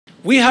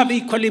We have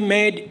equally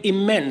made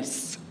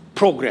immense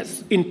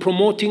progress in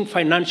promoting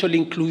financial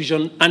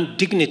inclusion and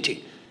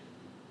dignity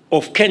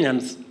of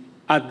Kenyans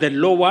at the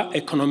lower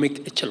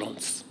economic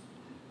echelons.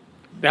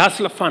 The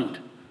Hustler Fund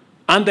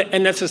and the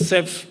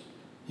NSSF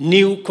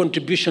new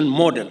contribution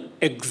model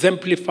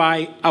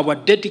exemplify our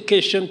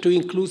dedication to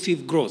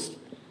inclusive growth,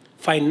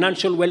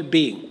 financial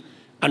well-being,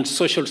 and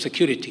social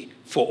security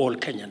for all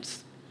Kenyans.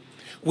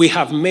 We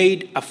have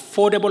made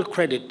affordable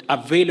credit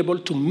available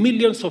to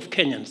millions of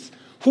Kenyans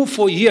who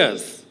for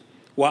years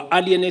were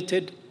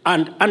alienated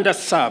and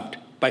underserved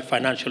by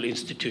financial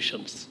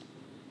institutions.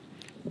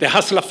 The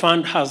Hustler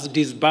Fund has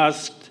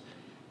disbursed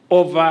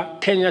over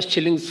Kenya's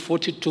shillings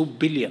 42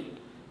 billion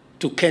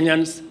to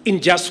Kenyans in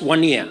just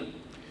 1 year,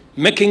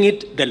 making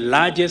it the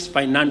largest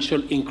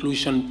financial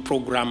inclusion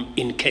program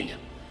in Kenya.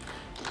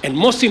 And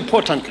most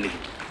importantly,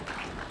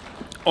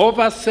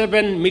 over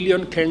 7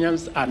 million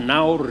Kenyans are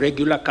now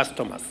regular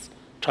customers,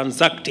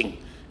 transacting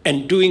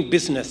and doing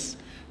business,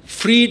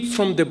 freed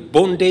from the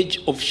bondage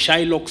of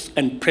shylocks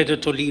and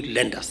predatory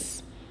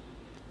lenders.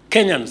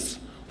 Kenyans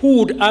who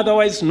would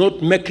otherwise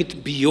not make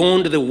it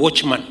beyond the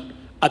watchman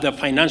at the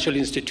financial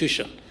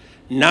institution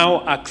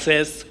now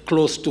access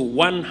close to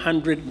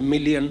 100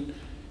 million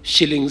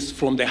shillings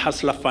from the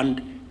Hustler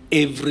Fund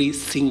every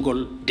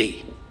single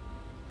day.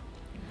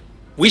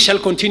 We shall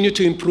continue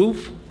to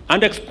improve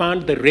and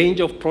expand the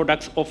range of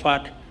products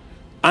offered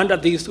under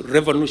this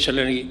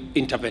revolutionary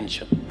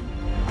intervention.